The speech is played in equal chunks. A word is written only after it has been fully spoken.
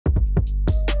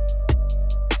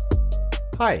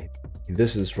Hi,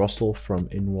 this is Russell from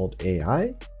Inworld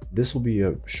AI. This will be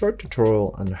a short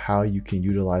tutorial on how you can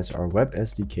utilize our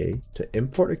WebSDK to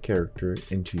import a character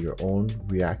into your own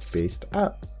React-based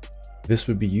app. This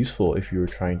would be useful if you were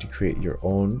trying to create your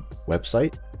own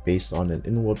website based on an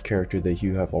Inworld character that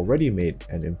you have already made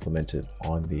and implemented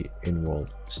on the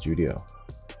Inworld Studio.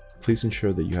 Please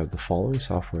ensure that you have the following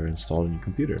software installed on your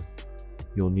computer.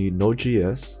 You'll need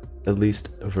Node.JS, at least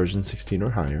a version 16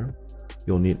 or higher.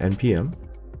 You'll need npm,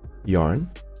 yarn,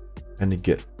 and a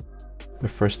git. The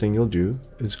first thing you'll do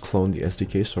is clone the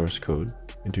SDK source code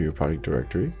into your project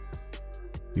directory.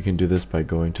 You can do this by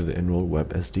going to the Inworld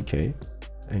Web SDK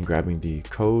and grabbing the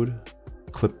code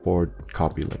clipboard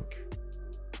copy link.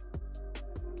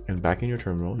 And back in your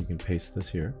terminal, you can paste this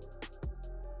here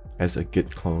as a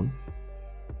git clone,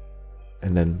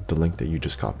 and then the link that you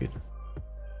just copied.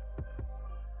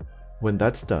 When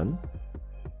that's done,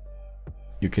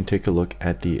 you can take a look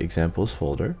at the examples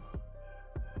folder.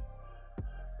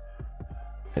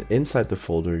 And inside the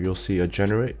folder, you'll see a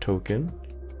generate token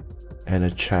and a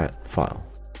chat file.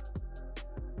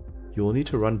 You will need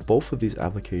to run both of these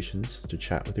applications to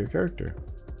chat with your character.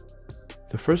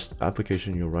 The first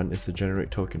application you'll run is the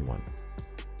generate token one.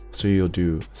 So you'll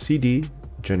do cd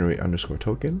generate underscore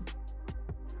token,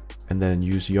 and then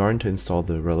use yarn to install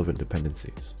the relevant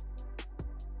dependencies.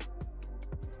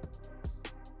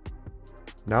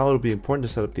 Now it'll be important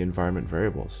to set up the environment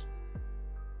variables.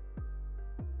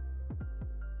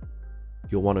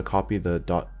 You'll want to copy the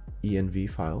 .env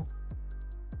file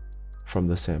from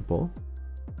the sample,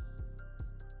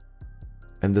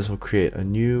 and this will create a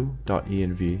new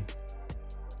 .env.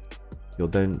 You'll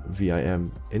then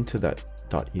vim into that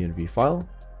 .env file,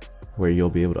 where you'll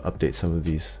be able to update some of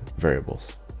these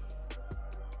variables.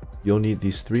 You'll need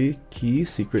these three: key,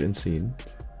 secret, and scene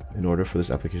in order for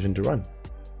this application to run.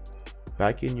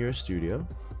 Back in your studio,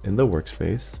 in the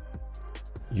workspace,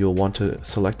 you'll want to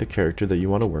select the character that you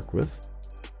want to work with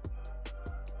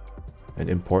and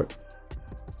import.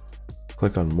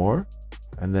 Click on more,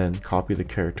 and then copy the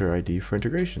character ID for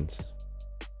integrations.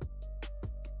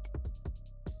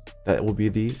 That will be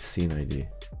the scene ID,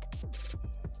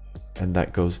 and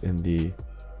that goes in the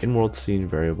Inworld scene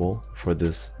variable for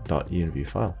this .env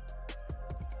file.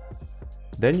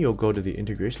 Then you'll go to the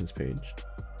integrations page,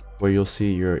 where you'll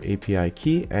see your API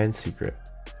key and secret.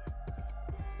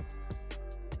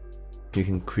 You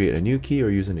can create a new key or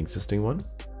use an existing one.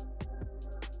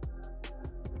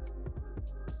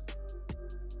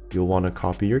 You'll want to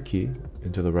copy your key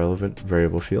into the relevant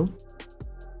variable field,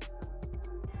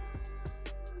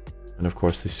 and of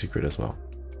course the secret as well.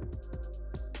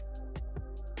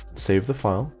 Save the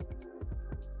file,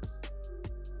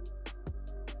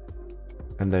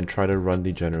 and then try to run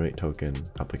the generate token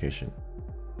application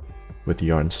with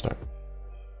yarn start.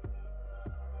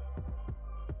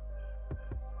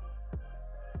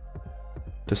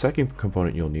 The second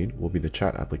component you'll need will be the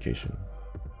chat application.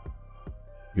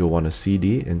 You'll want to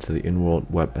cd into the Inworld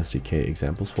Web SDK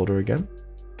examples folder again,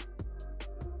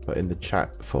 but in the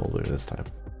chat folder this time.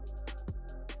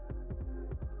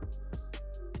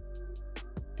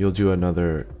 You'll do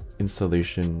another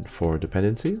installation for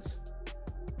dependencies.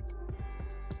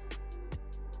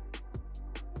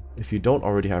 If you don't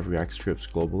already have React scripts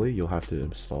globally, you'll have to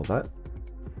install that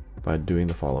by doing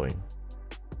the following.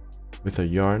 With a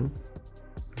yarn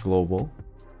global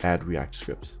add React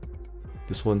scripts.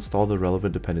 This will install the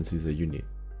relevant dependencies that you need.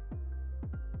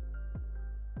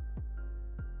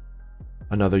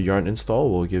 Another yarn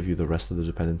install will give you the rest of the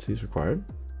dependencies required.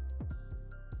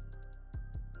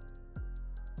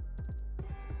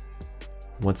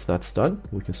 Once that's done,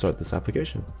 we can start this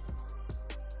application.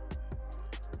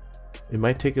 It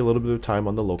might take a little bit of time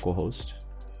on the local host.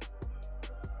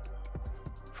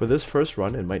 For this first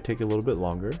run, it might take a little bit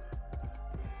longer,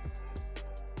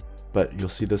 but you'll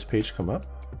see this page come up.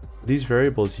 These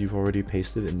variables you've already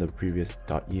pasted in the previous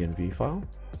 .env file.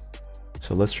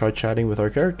 So let's try chatting with our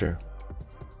character.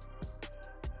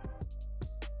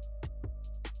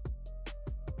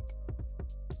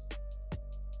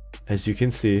 As you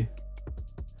can see,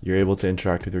 you're able to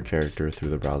interact with your character through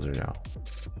the browser now.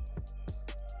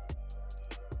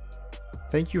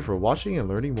 Thank you for watching and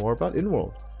learning more about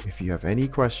Inworld. If you have any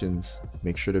questions,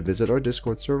 make sure to visit our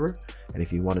Discord server, and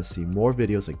if you want to see more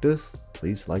videos like this,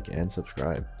 please like and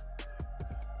subscribe.